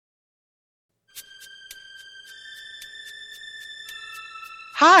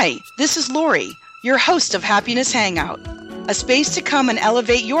Hi, this is Lori, your host of Happiness Hangout, a space to come and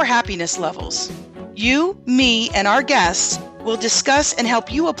elevate your happiness levels. You, me, and our guests will discuss and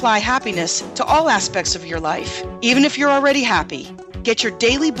help you apply happiness to all aspects of your life, even if you're already happy. Get your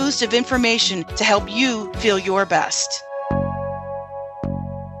daily boost of information to help you feel your best.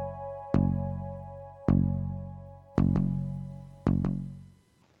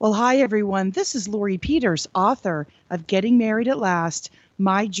 Well, hi, everyone. This is Lori Peters, author of Getting Married at Last,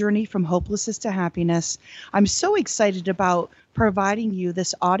 My Journey from Hopelessness to Happiness. I'm so excited about providing you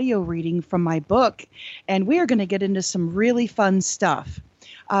this audio reading from my book, and we are going to get into some really fun stuff.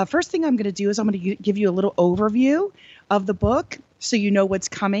 First thing I'm going to do is I'm going to give you a little overview of the book so you know what's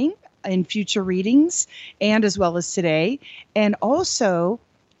coming in future readings and as well as today. And also,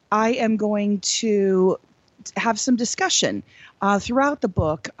 I am going to have some discussion throughout the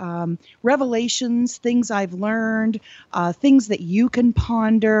book, revelations, things I've learned, things that you can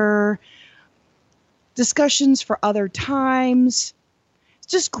ponder, discussions for other times,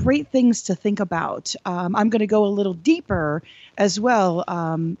 just great things to think about. I'm going to go a little deeper as well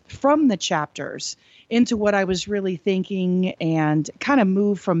from the chapters into what I was really thinking and kind of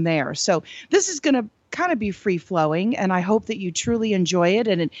move from there. So this is going to kind of be free-flowing, and I hope that you truly enjoy it,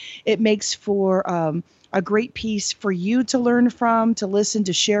 and it makes for a great piece for you to learn from, to listen,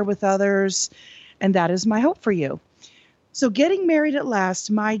 to share with others, and that is my hope for you. So Getting Married at Last,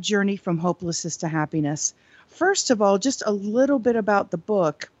 My Journey from Hopelessness to Happiness. First of all, just a little bit about the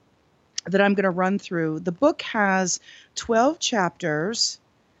book that I'm going to run through. The book has 12 chapters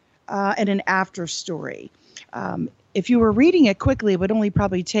and an after story. If you were reading it quickly, it would only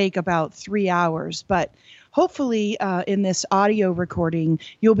probably take about 3 hours, but hopefully in this audio recording,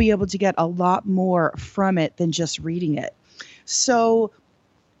 you'll be able to get a lot more from it than just reading it. So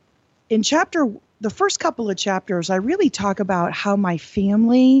in the first couple of chapters, I really talk about how my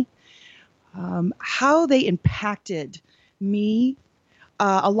family, how they impacted me,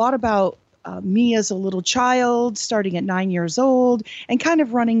 a lot about me as a little child, starting at 9 years old, and kind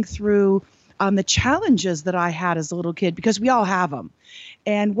of running through the challenges that I had as a little kid, because we all have them,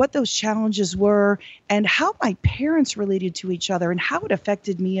 and what those challenges were, and how my parents related to each other, and how it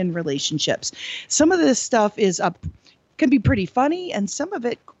affected me in relationships. Some of this stuff can be pretty funny, and some of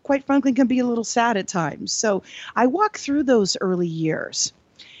it, quite frankly, can be a little sad at times. So I walk through those early years,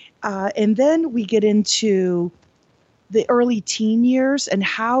 and then we get into the early teen years and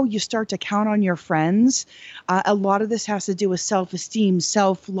how you start to count on your friends. A lot of this has to do with self-esteem,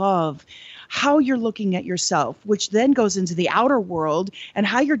 self-love, how you're looking at yourself, which then goes into the outer world and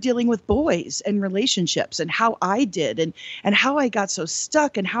how you're dealing with boys and relationships, and how I did and how I got so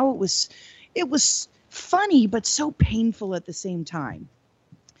stuck, and how it was funny but so painful at the same time.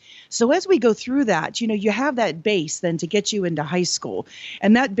 So as we go through that, you have that base then to get you into high school.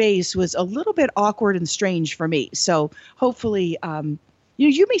 And that base was a little bit awkward and strange for me. So hopefully,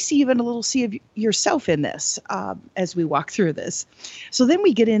 you may see even a little of yourself in this as we walk through this. So then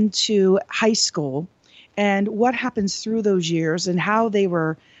we get into high school and what happens through those years and how they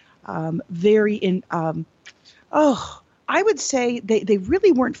were I would say they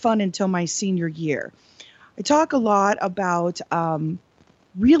really weren't fun until my senior year. I talk a lot about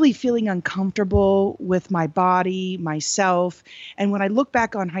really feeling uncomfortable with my body, myself. And when I look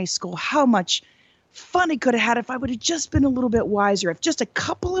back on high school, how much fun I could have had if I would have just been a little bit wiser, if just a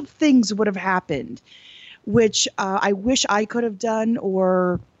couple of things would have happened, which I wish I could have done,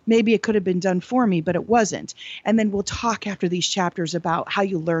 or maybe it could have been done for me, but it wasn't. And then we'll talk after these chapters about how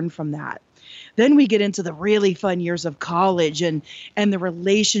you learn from that. Then we get into the really fun years of college and the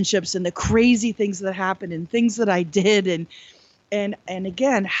relationships and the crazy things that happened and things that I did, and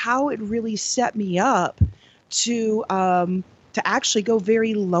again, how it really set me up to actually go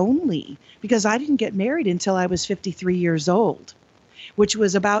very lonely, because I didn't get married until I was 53 years old, which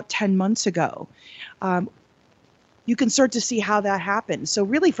was about 10 months ago. You can start to see how that happened. So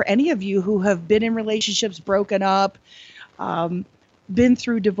really, for any of you who have been in relationships, broken up, been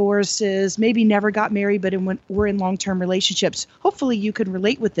through divorces, maybe never got married, but were in long-term relationships, hopefully you can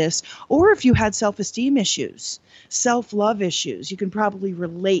relate with this. Or if you had self-esteem issues, self-love issues, you can probably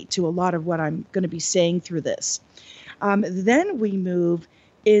relate to a lot of what I'm going to be saying through this. Then we move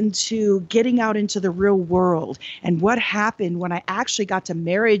into getting out into the real world and what happened when I actually got to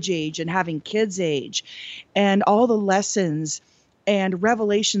marriage age and having kids age, and all the lessons and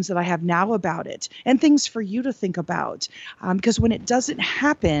revelations that I have now about it, and things for you to think about. Because when it doesn't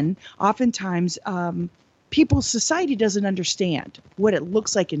happen, oftentimes society doesn't understand what it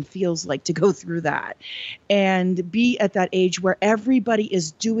looks like and feels like to go through that and be at that age where everybody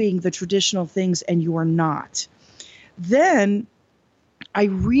is doing the traditional things and you are not. Then I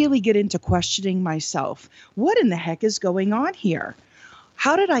really get into questioning myself. What in the heck is going on here?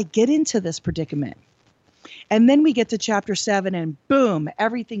 How did I get into this predicament? And then we get to chapter 7 and boom,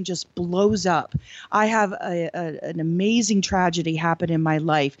 everything just blows up. I have an amazing tragedy happen in my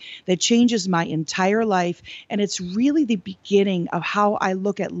life that changes my entire life. And it's really the beginning of how I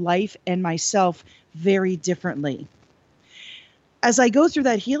look at life and myself very differently. As I go through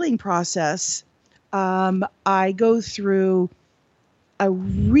that healing process, I go through a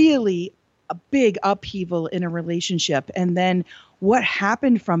big upheaval in a relationship. And then what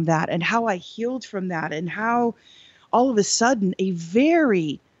happened from that and how I healed from that and how all of a sudden a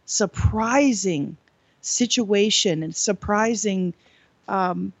very surprising situation and surprising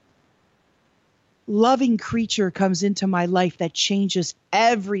loving creature comes into my life that changes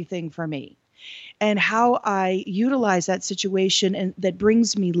everything for me. And how I utilize that situation and that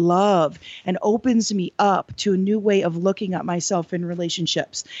brings me love and opens me up to a new way of looking at myself in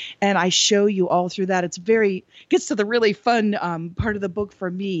relationships. And I show you all through that. Gets to the really fun part of the book for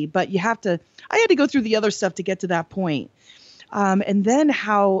me, but I had to go through the other stuff to get to that point. And then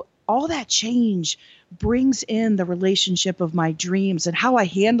how all that change brings in the relationship of my dreams and how I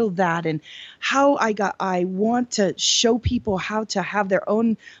handled that and how I want to show people how to have their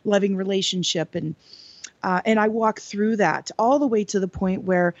own loving relationship. And I walk through that all the way to the point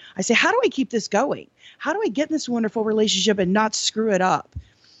where I say, how do I keep this going? How do I get in this wonderful relationship and not screw it up?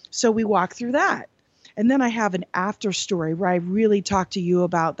 So we walk through that. And then I have an after story where I really talk to you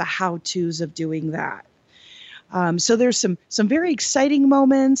about the how-tos of doing that. So there's some very exciting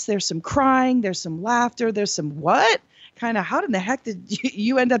moments. There's some crying. There's some laughter. There's some what? Kind of how in the heck did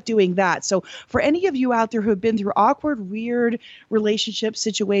you end up doing that? So for any of you out there who have been through awkward, weird relationship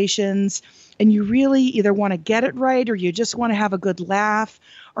situations and you really either want to get it right or you just want to have a good laugh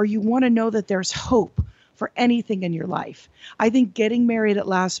or you want to know that there's hope for anything in your life, I think Getting Married at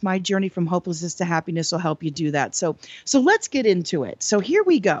Last, My Journey from Hopelessness to Happiness will help you do that. So let's get into it. So here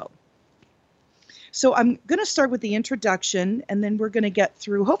we go. So I'm going to start with the introduction, and then we're going to get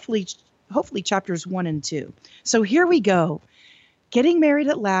through hopefully chapters 1 and 2. So here we go. Getting Married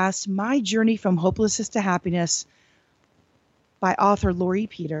at Last, My Journey from Hopelessness to Happiness by author Lori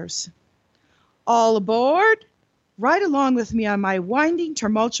Peters. All aboard! Ride along with me on my winding,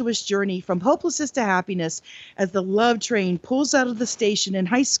 tumultuous journey from hopelessness to happiness as the love train pulls out of the station in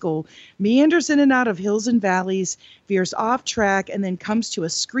high school, meanders in and out of hills and valleys, veers off track, and then comes to a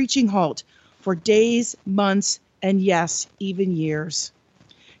screeching halt for days, months, and yes, even years.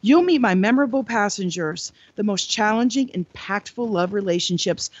 You'll meet my memorable passengers, the most challenging, impactful love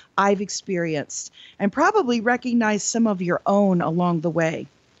relationships I've experienced, and probably recognize some of your own along the way.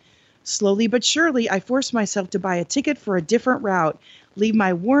 Slowly but surely, I force myself to buy a ticket for a different route, leave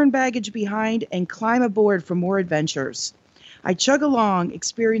my worn baggage behind, and climb aboard for more adventures. I chug along,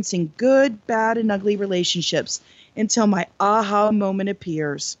 experiencing good, bad, and ugly relationships until my aha moment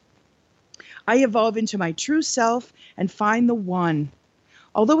appears. I evolve into my true self and find the one.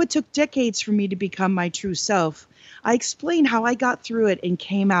 Although it took decades for me to become my true self, I explain how I got through it and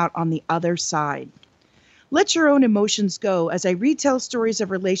came out on the other side. Let your own emotions go as I retell stories of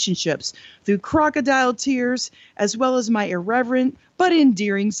relationships through crocodile tears, as well as my irreverent but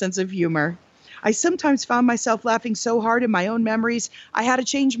endearing sense of humor. I sometimes found myself laughing so hard in my own memories, I had to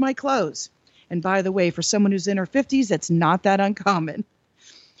change my clothes. And by the way, for someone who's in her 50s, that's not that uncommon.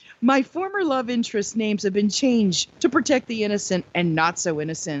 My former love interest names have been changed to protect the innocent and not so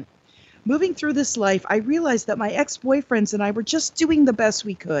innocent. Moving through this life, I realized that my ex-boyfriends and I were just doing the best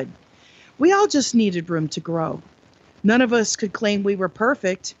we could. We all just needed room to grow. None of us could claim we were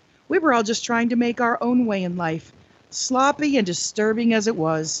perfect. We were all just trying to make our own way in life, sloppy and disturbing as it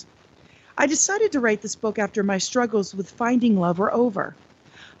was. I decided to write this book after my struggles with finding love were over.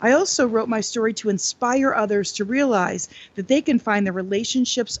 I also wrote my story to inspire others to realize that they can find the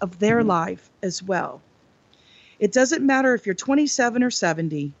relationships of their life as well. It doesn't matter if you're 27 or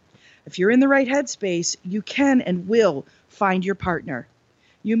 70. If you're in the right headspace, you can and will find your partner.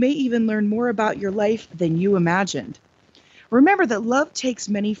 You may even learn more about your life than you imagined. Remember that love takes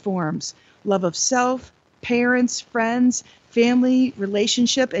many forms: love of self, parents, friends, family,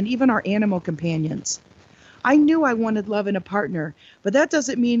 relationship, and even our animal companions. I knew I wanted love in a partner, but that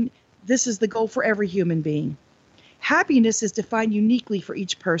doesn't mean this is the goal for every human being. Happiness is defined uniquely for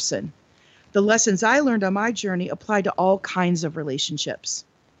each person. The lessons I learned on my journey apply to all kinds of relationships.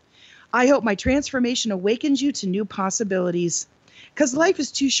 I hope my transformation awakens you to new possibilities, because life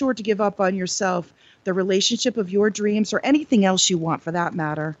is too short to give up on yourself, the relationship of your dreams, or anything else you want for that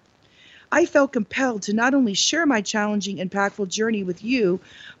matter. I felt compelled to not only share my challenging, impactful journey with you,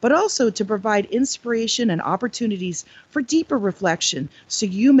 but also to provide inspiration and opportunities for deeper reflection so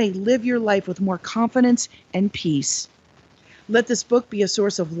you may live your life with more confidence and peace. Let this book be a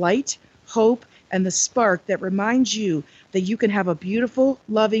source of light, hope, and the spark that reminds you that you can have a beautiful,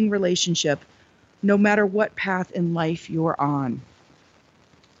 loving relationship no matter what path in life you're on.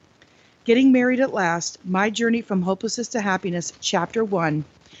 Getting Married at Last, My Journey from Hopelessness to Happiness, Chapter 1.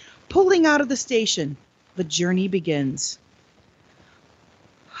 Pulling out of the station, the journey begins.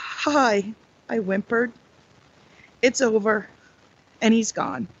 Hi, I whimpered. It's over, and he's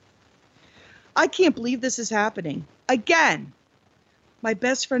gone. I can't believe this is happening. Again. My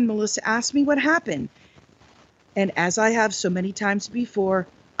best friend Melissa asked me what happened, and as I have so many times before,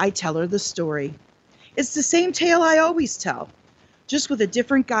 I tell her the story. It's the same tale I always tell, just with a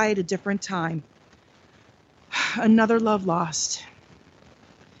different guy at a different time. Another love lost.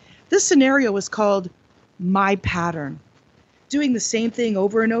 This scenario is called My Pattern, doing the same thing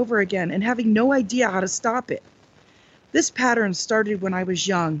over and over again and having no idea how to stop it. This pattern started when I was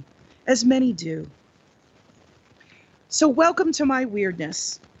young, as many do. So welcome to my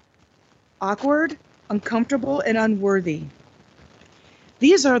weirdness. Awkward, uncomfortable, and unworthy.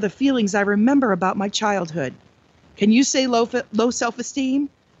 These are the feelings I remember about my childhood. Can you say low self-esteem?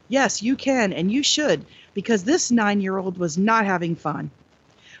 Yes, you can, and you should, because this 9-year-old was not having fun.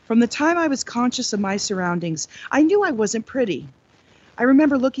 From the time I was conscious of my surroundings, I knew I wasn't pretty. I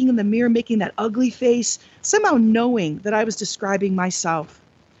remember looking in the mirror, making that ugly face, somehow knowing that I was describing myself.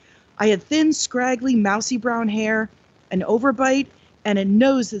 I had thin, scraggly, mousy brown hair, an overbite, and a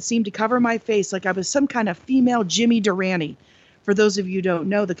nose that seemed to cover my face like I was some kind of female Jimmy Durante. For those of you who don't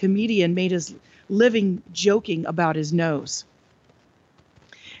know, the comedian made his living joking about his nose.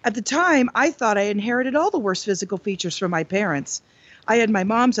 At the time, I thought I inherited all the worst physical features from my parents. I had my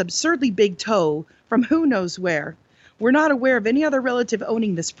mom's absurdly big toe from who knows where. We're not aware of any other relative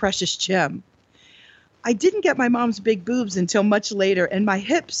owning this precious gem. I didn't get my mom's big boobs until much later, and my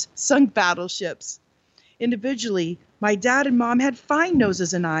hips sunk battleships. Individually, my dad and mom had fine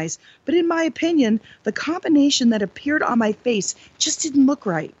noses and eyes, but in my opinion, the combination that appeared on my face just didn't look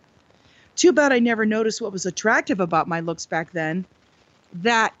right. Too bad I never noticed what was attractive about my looks back then.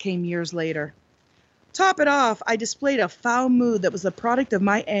 That came years later. Top it off, I displayed a foul mood that was the product of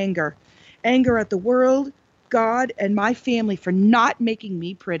my anger. Anger at the world, God, and my family for not making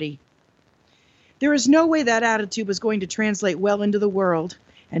me pretty. There is no way that attitude was going to translate well into the world,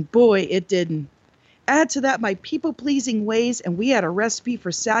 and boy, it didn't. Add to that my people-pleasing ways, and we had a recipe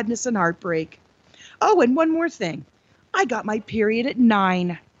for sadness and heartbreak. Oh, and one more thing. I got my period at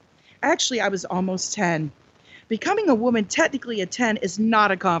 9. Actually, I was almost 10. Becoming a woman technically at 10 is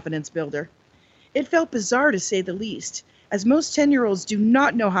not a confidence builder. It felt bizarre to say the least, as most 10-year-olds do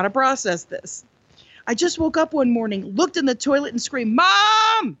not know how to process this. I just woke up one morning, looked in the toilet, and screamed,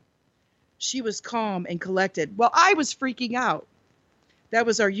 "Mom!" She was calm and collected, while I was freaking out. That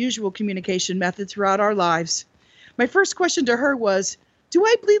was our usual communication method throughout our lives. My first question to her was, "Do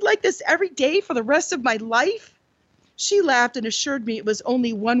I bleed like this every day for the rest of my life?" She laughed and assured me it was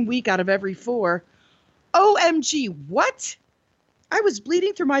only 1 week out of every 4. OMG, what? I was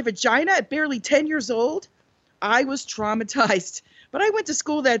bleeding through my vagina at barely 10 years old? I was traumatized, but I went to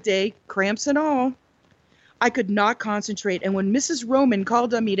school that day, cramps and all. I could not concentrate, and when Mrs. Roman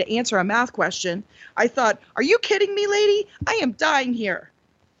called on me to answer a math question, I thought, "Are you kidding me, lady? I am dying here."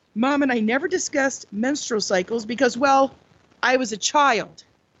 Mom and I never discussed menstrual cycles because, well, I was a child.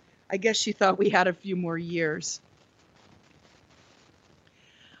 I guess she thought we had a few more years.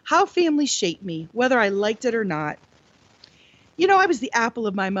 How family shaped me, whether I liked it or not. You know, I was the apple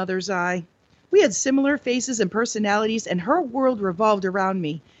of my mother's eye. We had similar faces and personalities, and her world revolved around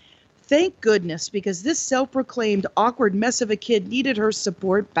me. Thank goodness, because this self-proclaimed awkward mess of a kid needed her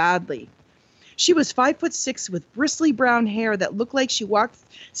support badly. She was 5'6" with bristly brown hair that looked like she walked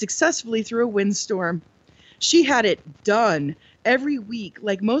successfully through a windstorm. She had it done every week,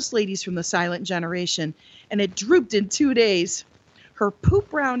 like most ladies from the silent generation, and it drooped in 2 days. Her poop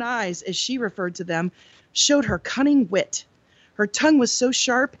brown eyes, as she referred to them, showed her cunning wit. Her tongue was so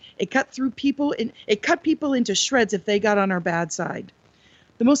sharp, it cut people into shreds if they got on her bad side.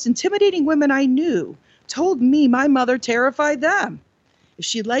 The most intimidating women I knew told me my mother terrified them. If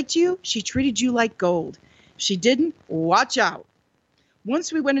she liked you, she treated you like gold. If she didn't, watch out.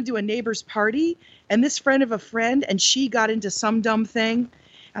 Once we went into a neighbor's party, and this friend of a friend and she got into some dumb thing,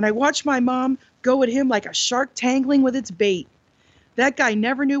 and I watched my mom go at him like a shark tangling with its bait. That guy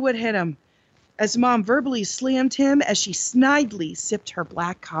never knew what hit him, as Mom verbally slammed him as she snidely sipped her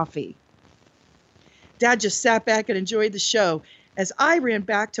black coffee. Dad just sat back and enjoyed the show, as I ran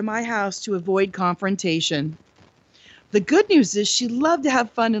back to my house to avoid confrontation. The good news is she loved to have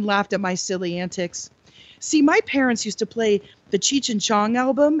fun and laughed at my silly antics. See, my parents used to play the Cheech and Chong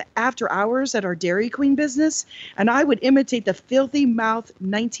album after hours at our Dairy Queen business, and I would imitate the filthy mouth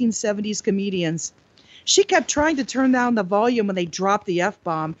 1970s comedians. She kept trying to turn down the volume when they dropped the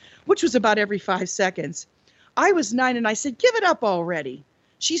F-bomb, which was about every 5 seconds. I was 9 and I said, "Give it up already."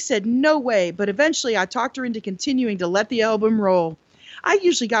 She said, "No way," but eventually I talked her into continuing to let the album roll. I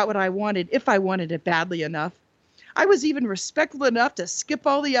usually got what I wanted if I wanted it badly enough. I was even respectful enough to skip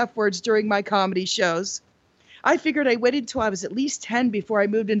all the F words during my comedy shows. I figured I waited until I was at least 10 before I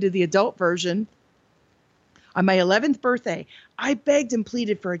moved into the adult version. On my 11th birthday, I begged and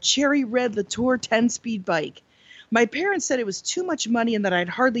pleaded for a cherry red Latour 10-speed bike. My parents said it was too much money and that I'd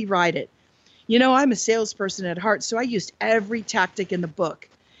hardly ride it. You know, I'm a salesperson at heart, so I used every tactic in the book.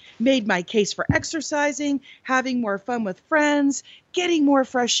 Made my case for exercising, having more fun with friends, getting more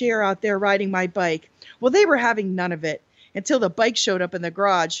fresh air out there riding my bike. Well, they were having none of it until the bike showed up in the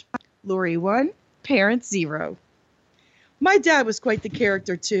garage. Lori 1, parent 0. My dad was quite the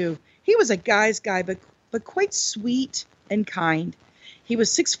character, too. He was a guy's guy, but quite sweet and kind. He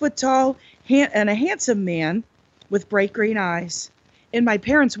was 6 foot tall and a handsome man with bright green eyes. In my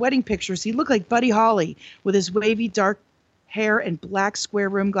parents' wedding pictures, he looked like Buddy Holly with his wavy dark hair and black square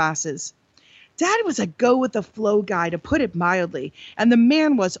rim glasses. Dad was a go-with-the-flow guy, to put it mildly, and the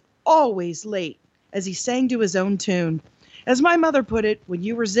man was always late as he sang to his own tune. As my mother put it, when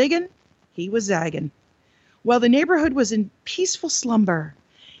you were zigging, he was zagging. While the neighborhood was in peaceful slumber,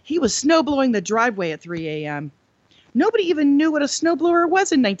 he was snowblowing the driveway at 3 a.m. Nobody even knew what a snowblower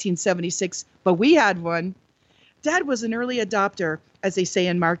was in 1976, but we had one. Dad was an early adopter, as they say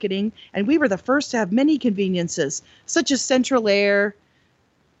in marketing, and we were the first to have many conveniences, such as central air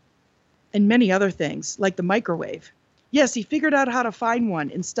and many other things, like the microwave. Yes, he figured out how to find one,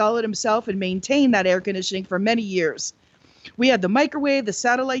 install it himself, and maintain that air conditioning for many years. We had the microwave, the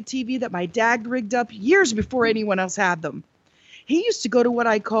satellite TV that my dad rigged up years before anyone else had them. He used to go to what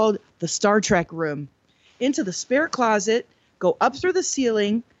I called the Star Trek room, into the spare closet, go up through the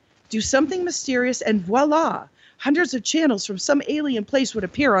ceiling, do something mysterious, and voila! Hundreds of channels from some alien place would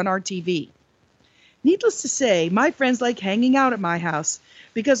appear on our TV. Needless to say, my friends liked hanging out at my house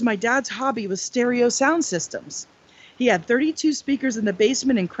because my dad's hobby was stereo sound systems. He had 32 speakers in the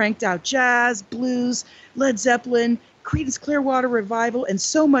basement and cranked out jazz, blues, Led Zeppelin, Creedence Clearwater Revival, and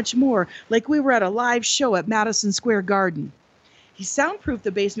so much more, like we were at a live show at Madison Square Garden. He soundproofed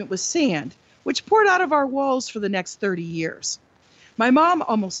the basement with sand, which poured out of our walls for the next 30 years. My mom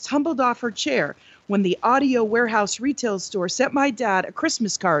almost tumbled off her chair when the Audio Warehouse retail store sent my dad a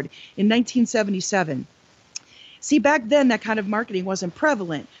Christmas card in 1977. See, back then that kind of marketing wasn't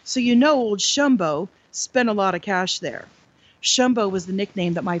prevalent, so you know old Shumbo spent a lot of cash there. Shumbo was the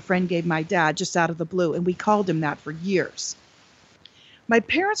nickname that my friend gave my dad just out of the blue, and we called him that for years. My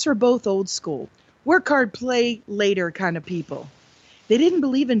parents were both old school, work hard, play later kind of people. They didn't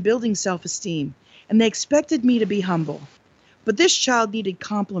believe in building self-esteem, and they expected me to be humble. But this child needed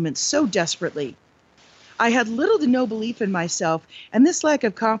compliments so desperately. I had little to no belief in myself, and this lack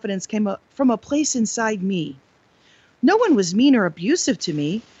of confidence came from a place inside me. No one was mean or abusive to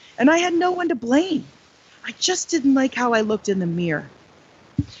me, and I had no one to blame. I just didn't like how I looked in the mirror.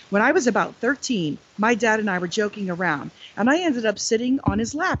 When I was about 13, my dad and I were joking around, and I ended up sitting on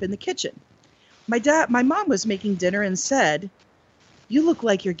his lap in the kitchen. My mom was making dinner and said, "You look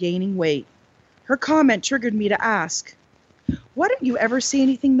like you're gaining weight." Her comment triggered me to ask, "Why don't you ever say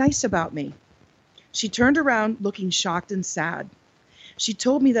anything nice about me?" She turned around looking shocked and sad. She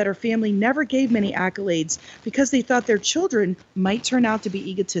told me that her family never gave many accolades because they thought their children might turn out to be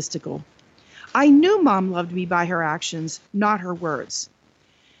egotistical. I knew Mom loved me by her actions, not her words.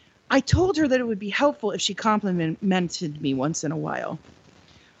 I told her that it would be helpful if she complimented me once in a while.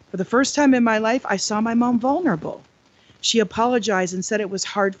 For the first time in my life, I saw my mom vulnerable. She apologized and said it was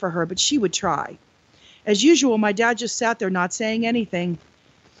hard for her, but she would try. As usual, my dad just sat there not saying anything.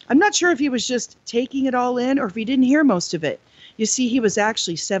 I'm not sure if he was just taking it all in or if he didn't hear most of it. You see, he was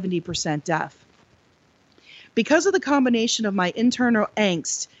actually 70% deaf. Because of the combination of my internal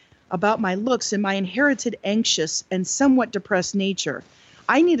angst about my looks and my inherited anxious and somewhat depressed nature,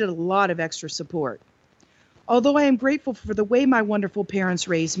 I needed a lot of extra support. Although I am grateful for the way my wonderful parents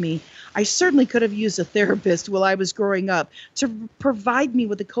raised me, I certainly could have used a therapist while I was growing up to provide me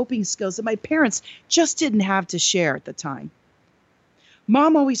with the coping skills that my parents just didn't have to share at the time.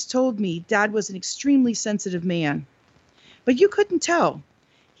 Mom always told me Dad was an extremely sensitive man. But you couldn't tell.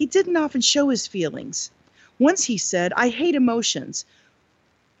 He didn't often show his feelings. Once he said, "I hate emotions,"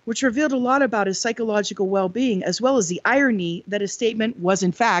 which revealed a lot about his psychological well-being, as well as the irony that his statement was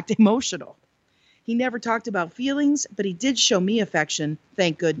in fact emotional. He never talked about feelings, but he did show me affection,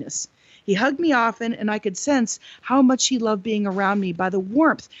 thank goodness. He hugged me often, and I could sense how much he loved being around me by the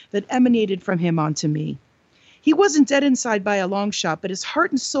warmth that emanated from him onto me. He wasn't dead inside by a long shot, but his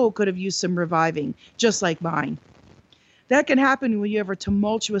heart and soul could have used some reviving, just like mine. That can happen when you have a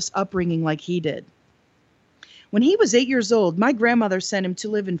tumultuous upbringing like he did. When he was 8 years old, my grandmother sent him to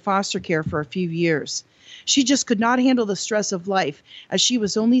live in foster care for a few years. She just could not handle the stress of life, as she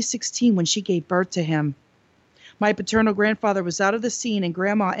was only 16 when she gave birth to him. My paternal grandfather was out of the scene, and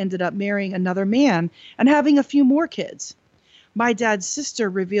Grandma ended up marrying another man and having a few more kids. My dad's sister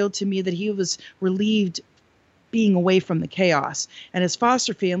revealed to me that he was relieved being away from the chaos, and his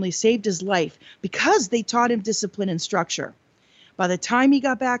foster family saved his life because they taught him discipline and structure. By the time he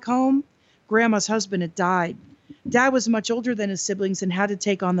got back home, Grandma's husband had died. Dad was much older than his siblings and had to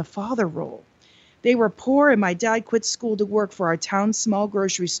take on the father role. They were poor, and my dad quit school to work for our town's small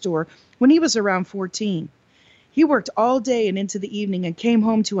grocery store when he was around 14. He worked all day and into the evening and came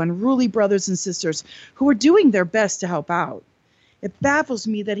home to unruly brothers and sisters who were doing their best to help out. It baffles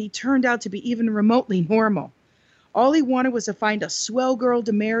me that he turned out to be even remotely normal. All he wanted was to find a swell girl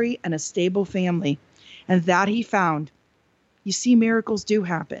to marry and a stable family, and that he found. You see, miracles do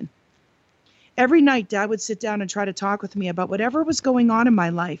happen. Every night, Dad would sit down and try to talk with me about whatever was going on in my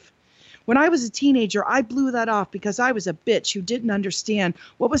life. When I was a teenager, I blew that off because I was a bitch who didn't understand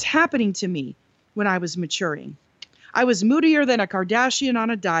what was happening to me when I was maturing. I was moodier than a Kardashian on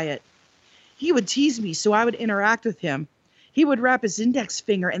a diet. He would tease me, so I would interact with him. He would wrap his index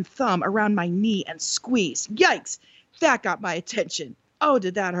finger and thumb around my knee and squeeze. Yikes! That got my attention. Oh,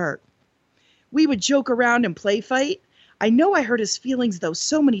 did that hurt? We would joke around and play fight. I know I hurt his feelings, though,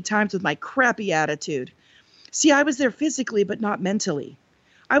 so many times with my crappy attitude. See, I was there physically, but not mentally.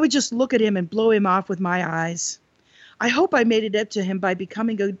 I would just look at him and blow him off with my eyes. I hope I made it up to him by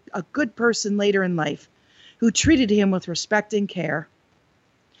becoming a good person later in life, who treated him with respect and care.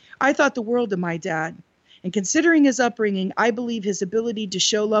 I thought the world of my dad, and considering his upbringing, I believe his ability to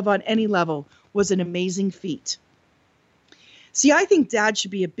show love on any level was an amazing feat. See, I think dad should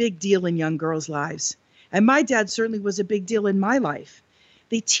be a big deal in young girls' lives. And my dad certainly was a big deal in my life.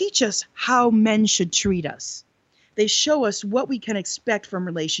 They teach us how men should treat us. They show us what we can expect from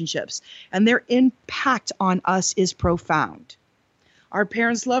relationships, and their impact on us is profound. Our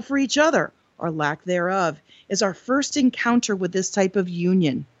parents' love for each other, or lack thereof, is our first encounter with this type of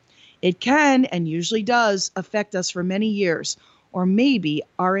union. It can, and usually does, affect us for many years, or maybe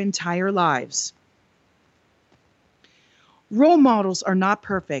our entire lives. Role models are not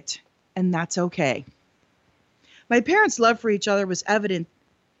perfect, and that's okay. My parents' love for each other was evident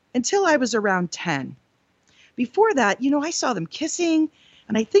until I was around 10. Before that, I saw them kissing,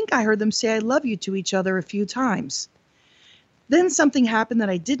 and I think I heard them say I love you to each other a few times. Then something happened that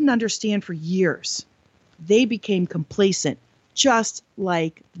I didn't understand for years. They became complacent, just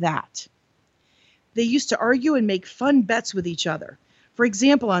like that. They used to argue and make fun bets with each other. For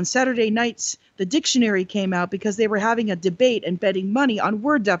example, on Saturday nights, the dictionary came out because they were having a debate and betting money on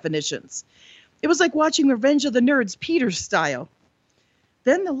word definitions. It was like watching Revenge of the Nerds, Peter style.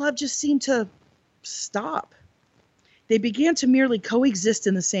 Then the love just seemed to stop. They began to merely coexist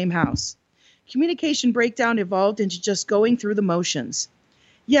in the same house. Communication breakdown evolved into just going through the motions.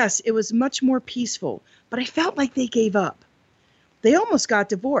 Yes, it was much more peaceful, but I felt like they gave up. They almost got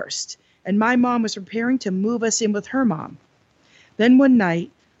divorced, and my mom was preparing to move us in with her mom. Then one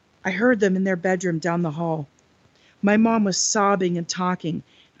night, I heard them in their bedroom down the hall. My mom was sobbing and talking.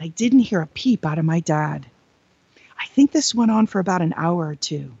 I didn't hear a peep out of my dad. I think this went on for about an hour or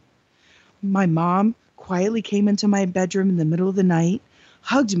two. My mom quietly came into my bedroom in the middle of the night,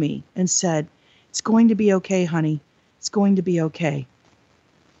 hugged me, and said, "It's going to be okay, honey. It's going to be okay."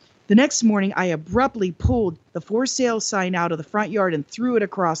 The next morning, I abruptly pulled the for sale sign out of the front yard and threw it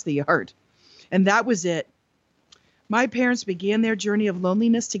across the yard. And that was it. My parents began their journey of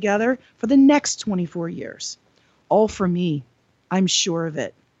loneliness together for the next 24 years. All for me. I'm sure of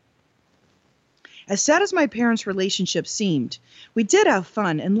it. As sad as my parents' relationship seemed, we did have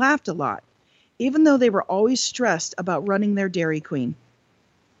fun and laughed a lot, even though they were always stressed about running their Dairy Queen.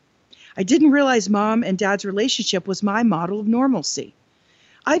 I didn't realize Mom and Dad's relationship was my model of normalcy.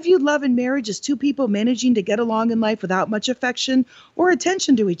 I viewed love and marriage as two people managing to get along in life without much affection or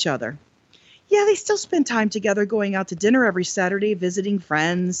attention to each other. Yeah, they still spent time together going out to dinner every Saturday, visiting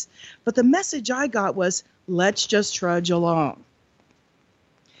friends, but the message I got was, let's just trudge along.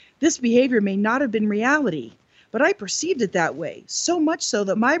 This behavior may not have been reality, but I perceived it that way, so much so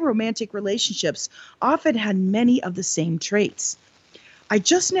that my romantic relationships often had many of the same traits. I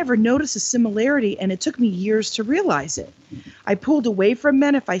just never noticed a similarity, and it took me years to realize it. I pulled away from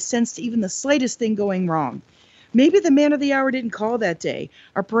men if I sensed even the slightest thing going wrong. Maybe the man of the hour didn't call that day,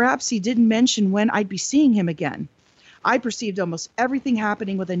 or perhaps he didn't mention when I'd be seeing him again. I perceived almost everything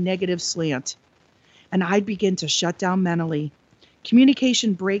happening with a negative slant, and I'd begin to shut down mentally.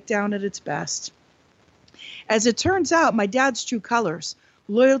 Communication breakdown at its best. As it turns out, my dad's true colors,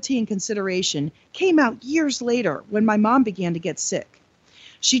 loyalty and consideration, came out years later when my mom began to get sick.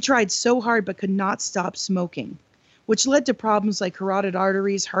 She tried so hard but could not stop smoking, which led to problems like carotid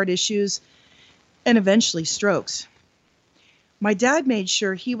arteries, heart issues, and eventually strokes. My dad made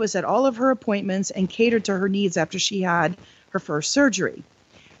sure he was at all of her appointments and catered to her needs after she had her first surgery.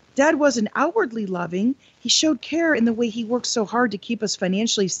 Dad wasn't outwardly loving. He showed care in the way he worked so hard to keep us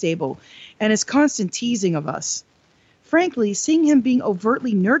financially stable and his constant teasing of us. Frankly, seeing him being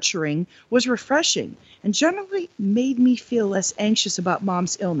overtly nurturing was refreshing and generally made me feel less anxious about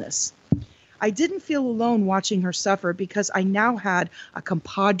Mom's illness. I didn't feel alone watching her suffer because I now had a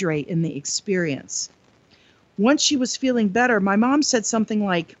compadre in the experience. Once she was feeling better, my mom said something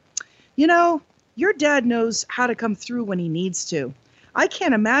like, "You know, your dad knows how to come through when he needs to. I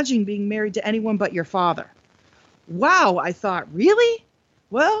can't imagine being married to anyone but your father." Wow, I thought, really?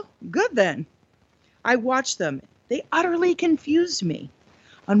 Well, good then. I watched them. They utterly confused me.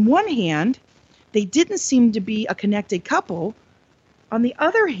 On one hand, they didn't seem to be a connected couple. On the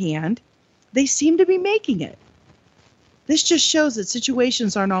other hand, they seemed to be making it. This just shows that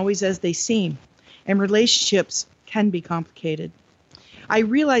situations aren't always as they seem, and relationships can be complicated. I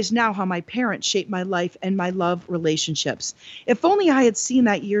realize now how my parents shaped my life and my love relationships. If only I had seen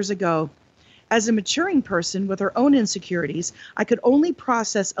that years ago. As a maturing person with her own insecurities, I could only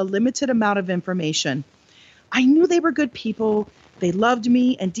process a limited amount of information. I knew they were good people, they loved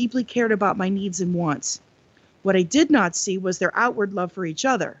me, and deeply cared about my needs and wants. What I did not see was their outward love for each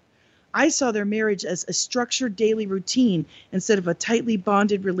other. I saw their marriage as a structured daily routine instead of a tightly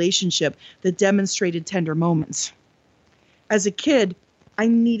bonded relationship that demonstrated tender moments. As a kid, I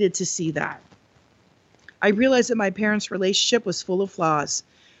needed to see that. I realized that my parents' relationship was full of flaws.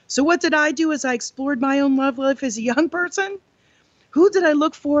 So what did I do as I explored my own love life as a young person? Who did I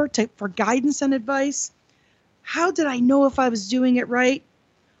look for guidance and advice? How did I know if I was doing it right?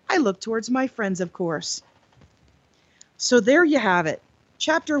 I looked towards my friends, of course. So there you have it.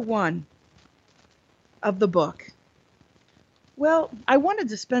 Chapter 1 of the book. Well, I wanted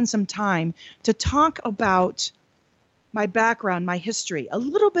to spend some time to talk about my background, my history, a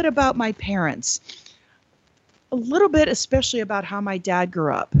little bit about my parents, a little bit especially about how my dad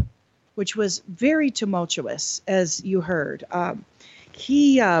grew up, which was very tumultuous, as you heard.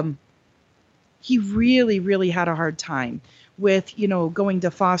 He really, really had a hard time with, going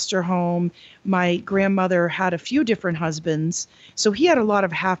to foster home. My grandmother had a few different husbands, so he had a lot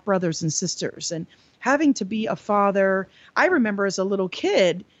of half brothers and sisters. And having to be a father, I remember as a little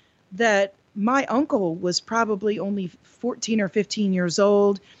kid that my uncle was probably only 14 or 15 years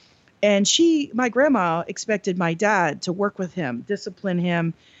old, and my grandma expected my dad to work with him, discipline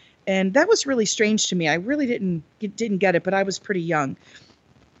him, and that was really strange to me. I really didn't get it, but I was pretty young.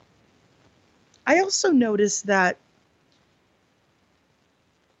 I also noticed that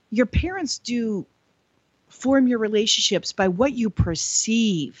your parents do form your relationships by what you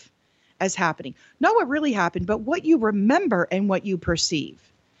perceive as happening. Not what really happened, but what you remember and what you perceive.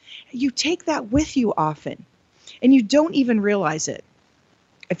 You take that with you often, and you don't even realize it.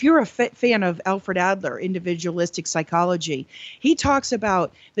 If you're a fan of Alfred Adler, individualistic psychology, he talks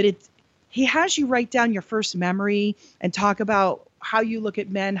about that he has you write down your first memory and talk about how you look at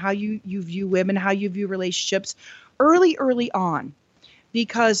men, how you view women, how you view relationships early on,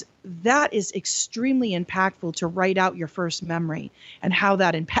 because that is extremely impactful to write out your first memory and how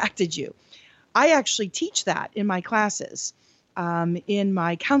that impacted you. I actually teach that in my classes, in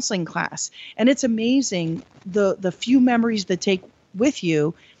my counseling class, and it's amazing the few memories that take with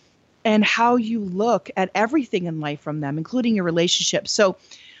you and how you look at everything in life from them, including your relationships.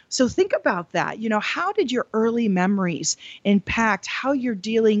 So think about that. How did your early memories impact how you're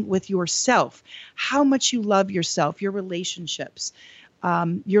dealing with yourself, how much you love yourself, your relationships,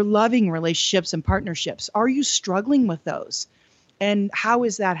 your loving relationships and partnerships? Are you struggling with those? And how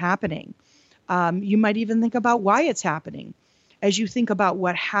is that happening? You might even think about why it's happening as you think about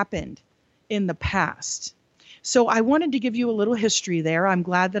what happened in the past. So I wanted to give you a little history there. I'm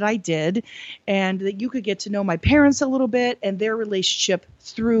glad that I did, and that you could get to know my parents a little bit and their relationship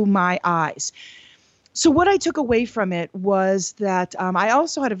through my eyes. So what I took away from it was that I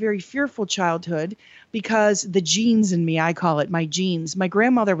also had a very fearful childhood. because the genes in me, I call it my genes. My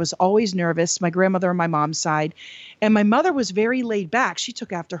grandmother was always nervous, my grandmother on my mom's side, and my mother was very laid back. She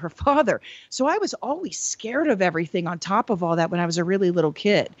took after her father. So I was always scared of everything on top of all that when I was a really little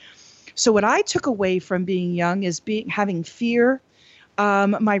kid. So what I took away from being young is having fear.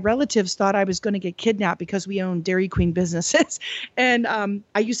 My relatives thought I was going to get kidnapped because we owned Dairy Queen businesses. And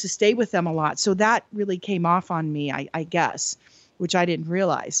I used to stay with them a lot. So that really came off on me, I guess, which I didn't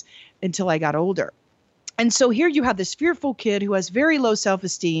realize until I got older. And so here you have this fearful kid who has very low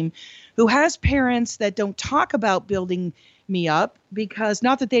self-esteem, who has parents that don't talk about building me up, because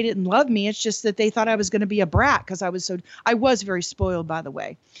not that they didn't love me, it's just that they thought I was going to be a brat because I was very spoiled, by the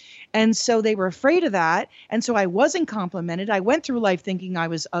way. And so they were afraid of that. And so I wasn't complimented. I went through life thinking I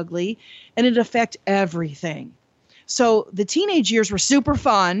was ugly, and it affected everything. So the teenage years were super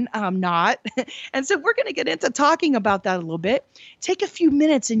fun. Not. And so we're going to get into talking about that a little bit. Take a few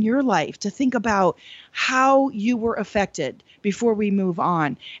minutes in your life to think about how you were affected before we move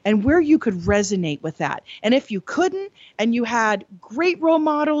on, and where you could resonate with that. And if you couldn't and you had great role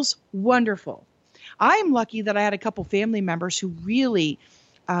models, wonderful. I'm lucky that I had a couple family members who really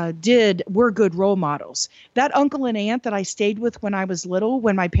were good role models. That uncle and aunt that I stayed with when I was little,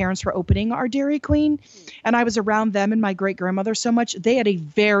 when my parents were opening our Dairy Queen, and I was around them and my great grandmother so much, they had a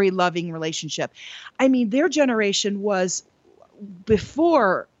very loving relationship. I mean, their generation was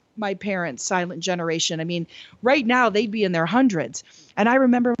before my parents' silent generation. I mean, right now they'd be in their hundreds. And I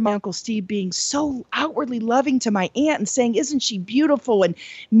remember my Uncle Steve being so outwardly loving to my aunt and saying, "Isn't she beautiful?" and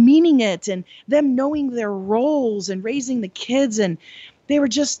meaning it, and them knowing their roles and raising the kids. And they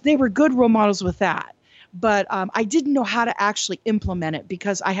were good role models with that. But I didn't know how to actually implement it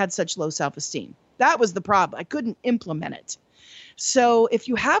because I had such low self-esteem. That was the problem. I couldn't implement it. So if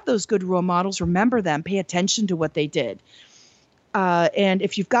you have those good role models, remember them, pay attention to what they did. And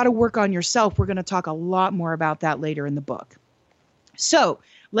if you've got to work on yourself, we're going to talk a lot more about that later in the book. So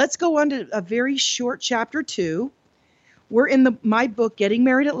let's go on to a very short chapter 2. We're in my book, Getting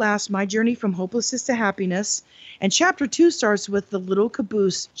Married at Last, My Journey from Hopelessness to Happiness. And chapter 2 starts with the little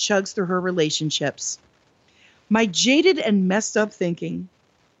caboose chugs through her relationships. My jaded and messed up thinking.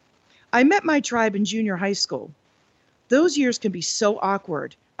 I met my tribe in junior high school. Those years can be so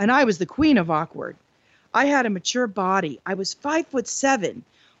awkward, and I was the queen of awkward. I had a mature body. I was 5'7",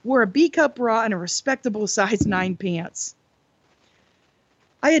 wore a B-cup bra and a respectable size 9 pants.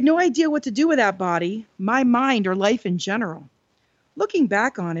 I had no idea what to do with that body, my mind, or life in general. Looking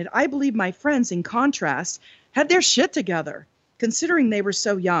back on it, I believe my friends, in contrast, had their shit together, considering they were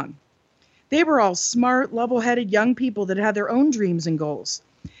so young. They were all smart, level-headed young people that had their own dreams and goals.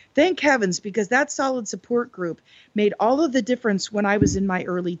 Thank heavens, because that solid support group made all of the difference when I was in my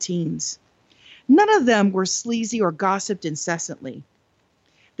early teens. None of them were sleazy or gossiped incessantly.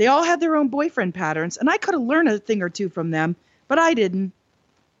 They all had their own boyfriend patterns, and I could have learned a thing or two from them, but I didn't.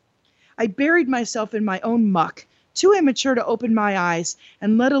 I buried myself in my own muck, too immature to open my eyes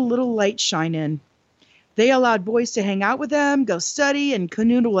and let a little light shine in. They allowed boys to hang out with them, go study, and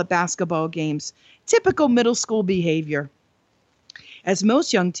canoodle at basketball games. Typical middle school behavior. As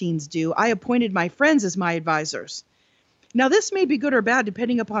most young teens do, I appointed my friends as my advisors. Now, this may be good or bad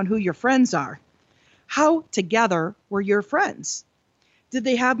depending upon who your friends are. How together were your friends? Did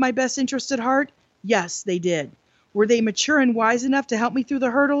they have my best interest at heart? Yes, they did. Were they mature and wise enough to help me through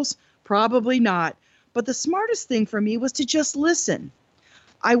the hurdles? Probably not. But the smartest thing for me was to just listen.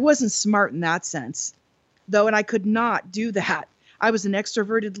 I wasn't smart in that sense, though, and I could not do that. I was an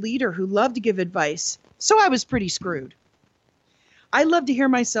extroverted leader who loved to give advice, so I was pretty screwed. I loved to hear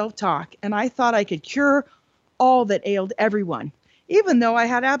myself talk, and I thought I could cure all that ailed everyone, even though I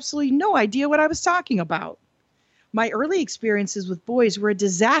had absolutely no idea what I was talking about. My early experiences with boys were a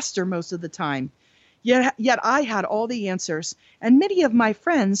disaster most of the time, yet I had all the answers, and many of my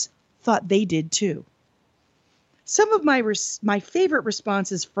friends thought they did too. Some of my favorite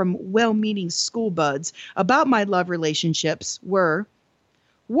responses from well-meaning school buds about my love relationships were,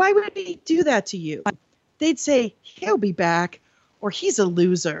 "Why would he do that to you?" They'd say, "He'll be back," or "He's a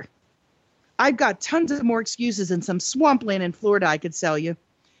loser." I've got tons of more excuses than some swampland in Florida I could sell you.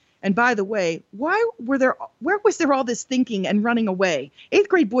 And by the way, where was there all this thinking and running away? 8th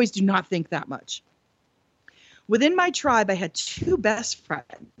grade boys do not think that much. Within my tribe, I had 2 best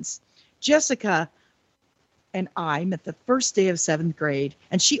friends. Jessica and I met the first day of 7th grade,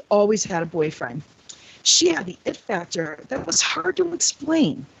 and she always had a boyfriend. She had the it factor that was hard to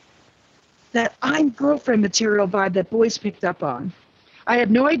explain. That I'm girlfriend material vibe that boys picked up on. I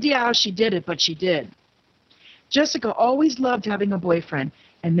had no idea how she did it, but she did. Jessica always loved having a boyfriend,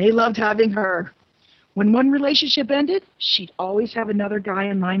 and they loved having her. When one relationship ended, she'd always have another guy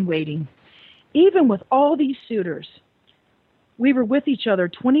in line waiting. Even with all these suitors, we were with each other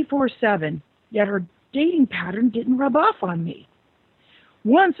 24/7, yet her dating pattern didn't rub off on me.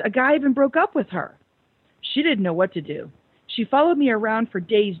 Once, a guy even broke up with her. She didn't know what to do. She followed me around for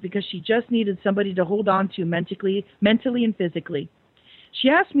days because she just needed somebody to hold on to mentally and physically. She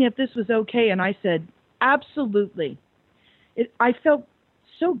asked me if this was okay, and I said, absolutely. I felt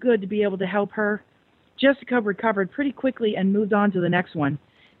so good to be able to help her. Jessica recovered pretty quickly and moved on to the next one,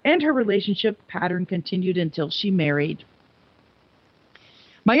 and her relationship pattern continued until she married.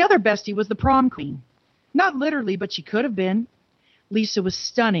 My other bestie was the prom queen. Not literally, but she could have been. Lisa was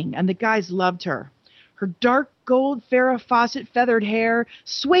stunning, and the guys loved her. Her dark gold Farrah Fawcett feathered hair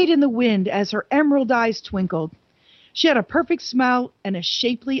swayed in the wind as her emerald eyes twinkled. She had a perfect smile and a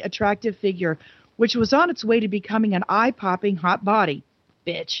shapely, attractive figure, which was on its way to becoming an eye-popping hot body.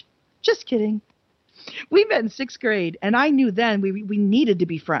 Bitch. Just kidding. We met in 6th grade, and I knew then we needed to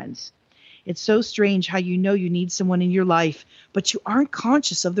be friends. It's so strange how you know you need someone in your life, but you aren't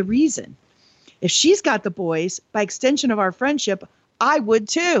conscious of the reason. If she's got the boys, by extension of our friendship, I would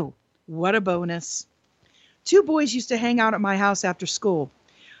too. What a bonus. 2 boys used to hang out at my house after school.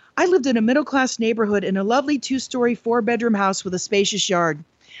 I lived in a middle-class neighborhood in a lovely 2-story, 4-bedroom house with a spacious yard.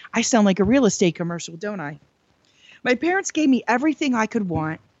 I sound like a real estate commercial, don't I? My parents gave me everything I could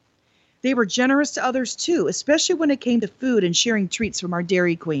want. They were generous to others too, especially when it came to food and sharing treats from our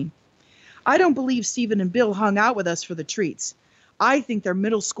Dairy Queen. I don't believe Stephen and Bill hung out with us for the treats. I think their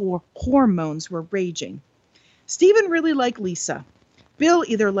middle school hormones were raging. Stephen really liked Lisa. Bill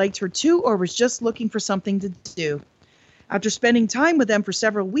either liked her too or was just looking for something to do. After spending time with them for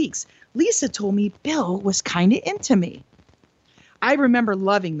several weeks, Lisa told me Bill was kind of into me. I remember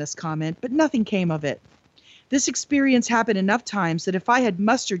loving this comment, but nothing came of it. This experience happened enough times that if I had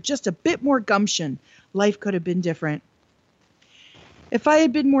mustered just a bit more gumption, life could have been different. If I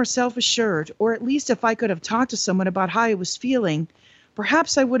had been more self-assured, or at least if I could have talked to someone about how I was feeling,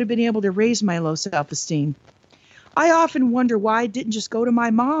 perhaps I would have been able to raise my low self-esteem. I often wonder why I didn't just go to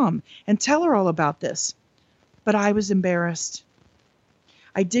my mom and tell her all about this. But I was embarrassed.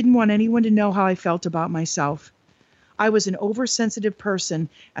 I didn't want anyone to know how I felt about myself. I was an oversensitive person,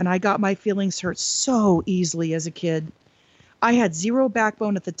 and I got my feelings hurt so easily as a kid. I had 0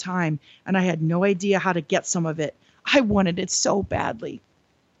 backbone at the time, and I had no idea how to get some of it. I wanted it so badly.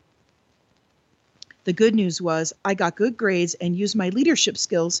 The good news was I got good grades and used my leadership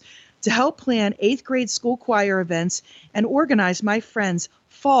skills to help plan 8th grade school choir events and organize my friends'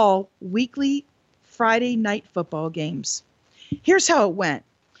 fall weekly Friday night football games. Here's how it went.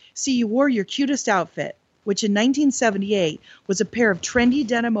 See, you wore your cutest outfit, which in 1978 was a pair of trendy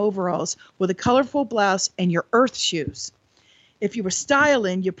denim overalls with a colorful blouse and your earth shoes. If you were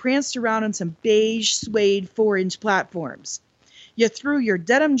styling, you pranced around on some beige suede 4-inch platforms. You threw your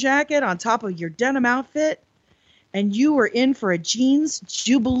denim jacket on top of your denim outfit, and you were in for a jeans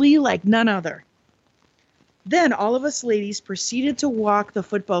jubilee like none other. Then all of us ladies proceeded to walk the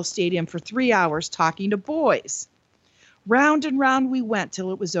football stadium for 3 hours talking to boys. Round and round we went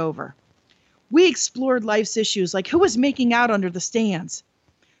till it was over. We explored life's issues like who was making out under the stands,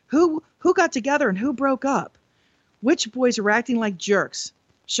 who got together and who broke up, which boys were acting like jerks,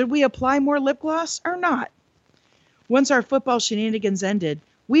 should we apply more lip gloss or not? Once our football shenanigans ended,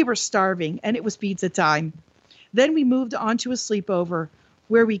 we were starving and it was pizza time. Then we moved on to a sleepover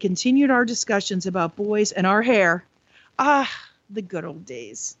where we continued our discussions about boys and our hair. Ah, the good old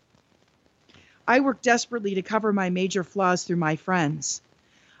days. I worked desperately to cover my major flaws through my friends.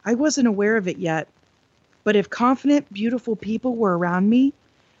 I wasn't aware of it yet, but if confident, beautiful people were around me,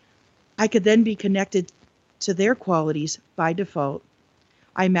 I could then be connected to their qualities by default.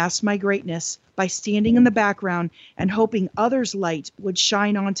 I masked my greatness by standing in the background and hoping others' light would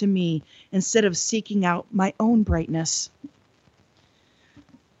shine onto me instead of seeking out my own brightness.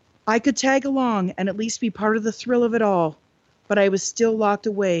 I could tag along and at least be part of the thrill of it all, but I was still locked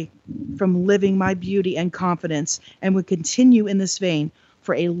away from living my beauty and confidence and would continue in this vein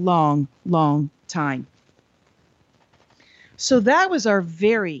for a long, long time. So that was our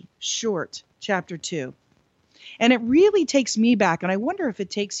very short chapter 2. And it really takes me back, and I wonder if it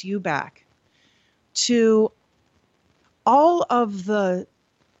takes you back, to all of the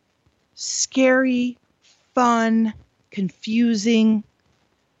scary, fun, confusing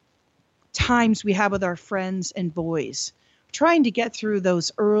times we have with our friends and boys, trying to get through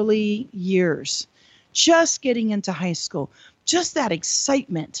those early years, just getting into high school, just that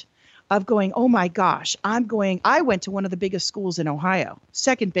excitement of going, oh my gosh, I went to one of the biggest schools in Ohio,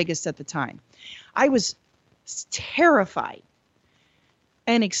 second biggest at the time. I was terrified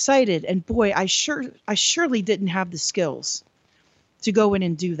and excited, and boy, I surely didn't have the skills to go in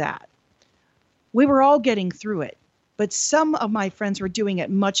and do that. We were all getting through it, but some of my friends were doing it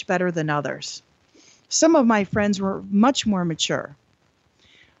much better than others. Some of my friends were much more mature.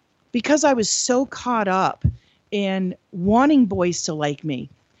 Because I was so caught up in wanting boys to like me.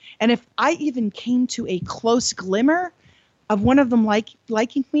 And if I even came to a close glimmer of one of them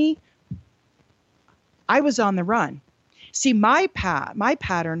liking me, I was on the run. See, my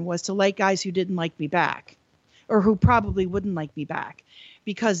pattern was to like guys who didn't like me back, or who probably wouldn't like me back,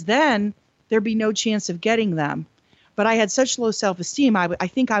 because then there'd be no chance of getting them. But I had such low self-esteem, I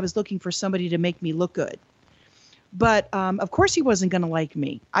think I was looking for somebody to make me look good. But of course he wasn't going to like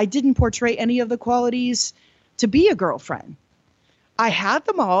me. I didn't portray any of the qualities to be a girlfriend. I had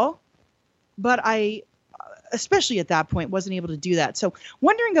them all, but I, especially at that point, wasn't able to do that. So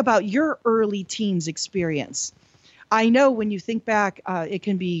wondering about your early teens experience. I know when you think back, it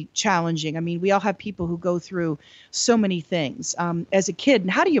can be challenging. I mean, we all have people who go through so many things as a kid.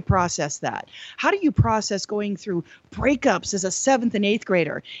 And how do you process that? How do you process going through breakups as a 7th and 8th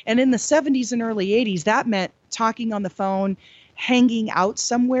grader? And in the 70s and early 80s, that meant talking on the phone, hanging out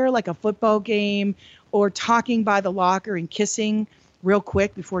somewhere like a football game, or talking by the locker and kissing real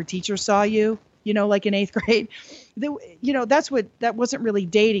quick before a teacher saw you, like in 8th grade. That wasn't really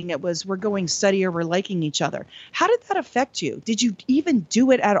dating. It was, we're going steady or we're liking each other. How did that affect you? Did you even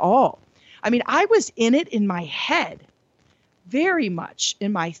do it at all? I mean, I was in it in my head, very much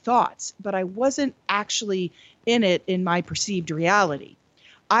in my thoughts, but I wasn't actually in it in my perceived reality.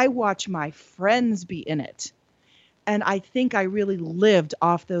 I watched my friends be in it. And I think I really lived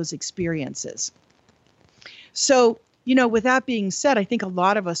off those experiences. So, with that being said, I think a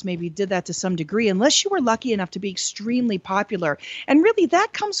lot of us maybe did that to some degree, unless you were lucky enough to be extremely popular. And really,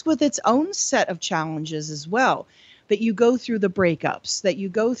 that comes with its own set of challenges as well, that you go through the breakups, that you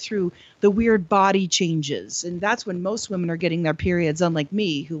go through the weird body changes. And that's when most women are getting their periods, unlike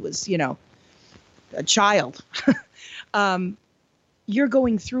me, who was, a child. You're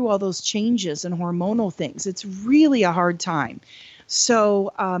going through all those changes and hormonal things. It's really a hard time.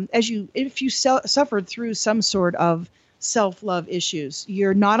 So if you suffered through some sort of self-love issues,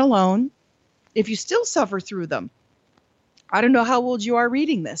 you're not alone. If you still suffer through them, I don't know how old you are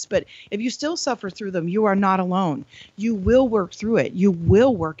reading this, but if you still suffer through them, you are not alone. You will work through it. You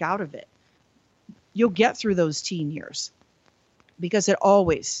will work out of it. You'll get through those teen years, because it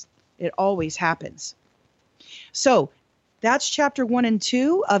always happens. So that's chapter 1 and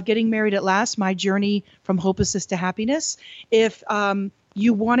 2 of Getting Married at Last, My Journey from Hopelessness to Happiness. If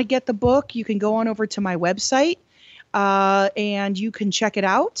you want to get the book, you can go on over to my website and you can check it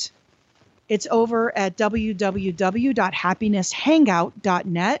out. It's over at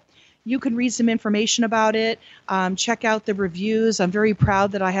www.happinesshangout.net. You can read some information about it. Check out the reviews. I'm very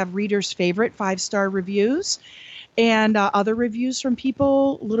proud that I have readers' favorite 5-star reviews. And other reviews from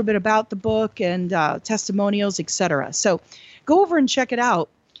people, a little bit about the book and testimonials, etc. So go over and check it out.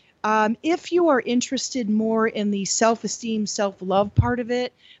 If you are interested more in the self-esteem, self-love part of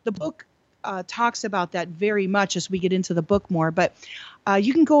it, the book talks about that very much as we get into the book more. But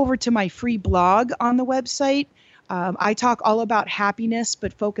you can go over to my free blog on the website. I talk all about happiness,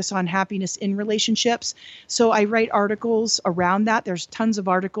 but focus on happiness in relationships. So I write articles around that. There's tons of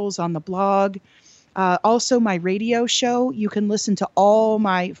articles on the blog. Also, my radio show, you can listen to all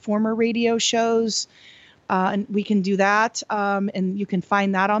my former radio shows, and we can do that. And you can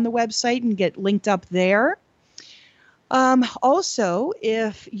find that on the website and get linked up there. Also,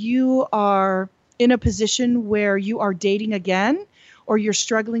 if you are in a position where you are dating again, or you're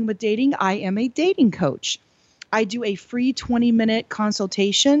struggling with dating, I am a dating coach. I do a free 20-minute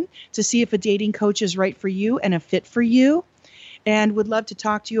consultation to see if a dating coach is right for you and a fit for you. And would love to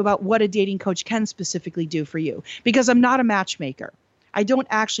talk to you about what a dating coach can specifically do for you, because I'm not a matchmaker.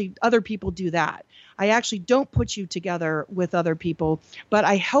 Other people do that. I actually don't put you together with other people, but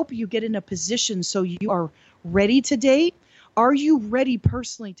I help you get in a position so you are ready to date. Are you ready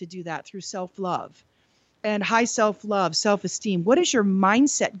personally to do that through self-love and high self-love, self-esteem? What is your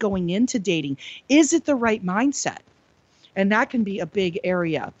mindset going into dating? Is it the right mindset? And that can be a big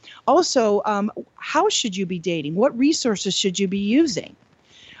area. Also, how should you be dating? What resources should you be using?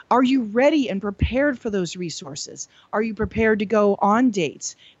 Are you ready and prepared for those resources? Are you prepared to go on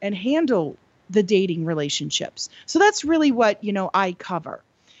dates and handle the dating relationships? So that's really what, I cover.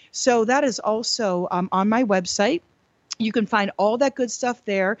 So that is also on my website. You can find all that good stuff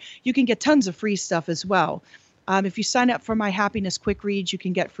there. You can get tons of free stuff as well. If you sign up for my Happiness Quick Reads, you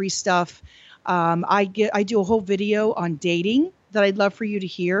can get free stuff. I do a whole video on dating that I'd love for you to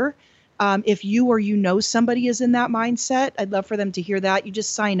hear. If you or somebody is in that mindset, I'd love for them to hear that. You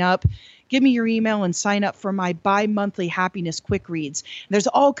just sign up, give me your email and sign up for my bi-monthly happiness quick reads. There's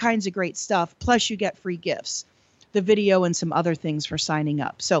all kinds of great stuff. Plus you get free gifts, the video and some other things for signing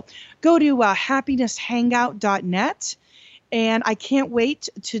up. So go to happinesshangout.net. And I can't wait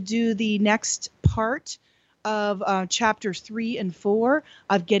to do the next part of chapters 3 and 4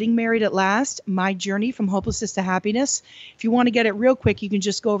 of Getting Married at Last, My Journey from Hopelessness to Happiness. If you want to get it real quick, you can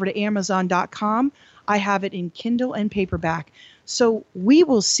just go over to Amazon.com. I have it in Kindle and paperback. So we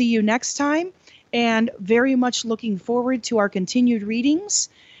will see you next time, and very much looking forward to our continued readings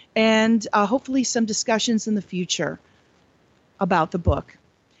and hopefully some discussions in the future about the book.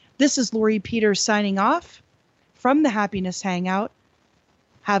 This is Lori Peters signing off from the Happiness Hangout.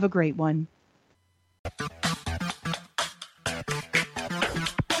 Have a great one.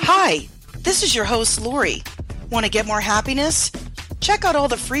 Hi, this is your host, Lori. Want to get more happiness? Check out all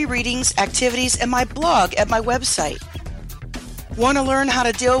the free readings, activities, and my blog at my website. Want to learn how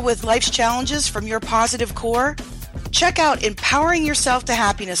to deal with life's challenges from your positive core? Check out Empowering Yourself to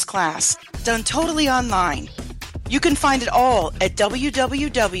Happiness class, done totally online. You can find it all at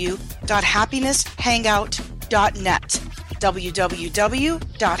www.happinesshangout.net.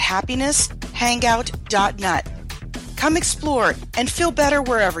 www.happinesshangout.net. Come explore and feel better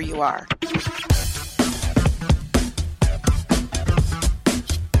wherever you are.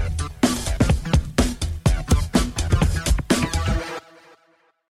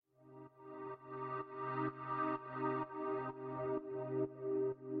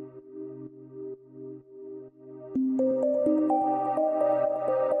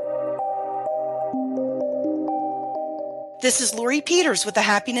 This is Lori Peters with the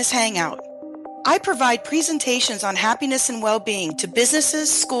Happiness Hangout. I provide presentations on happiness and well-being to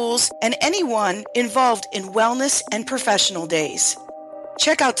businesses, schools, and anyone involved in wellness and professional days.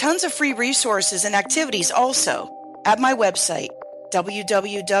 Check out tons of free resources and activities also at my website,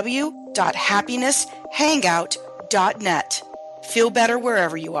 www.happinesshangout.net. Feel better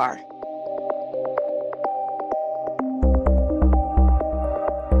wherever you are.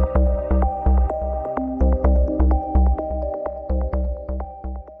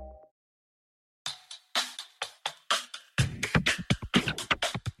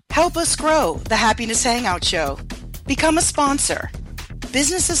 Help us grow the Happiness Hangout Show. Become a sponsor.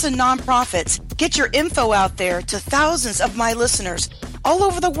 Businesses and nonprofits, get your info out there to thousands of my listeners all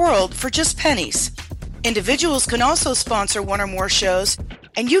over the world for just pennies. Individuals can also sponsor one or more shows,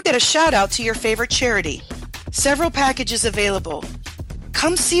 and you get a shout out to your favorite charity. Several packages available.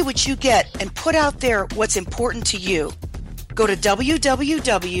 Come see what you get and put out there what's important to you. Go to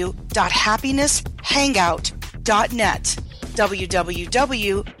www.happinesshangout.net.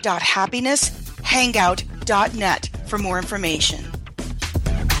 www.happinesshangout.net for more information.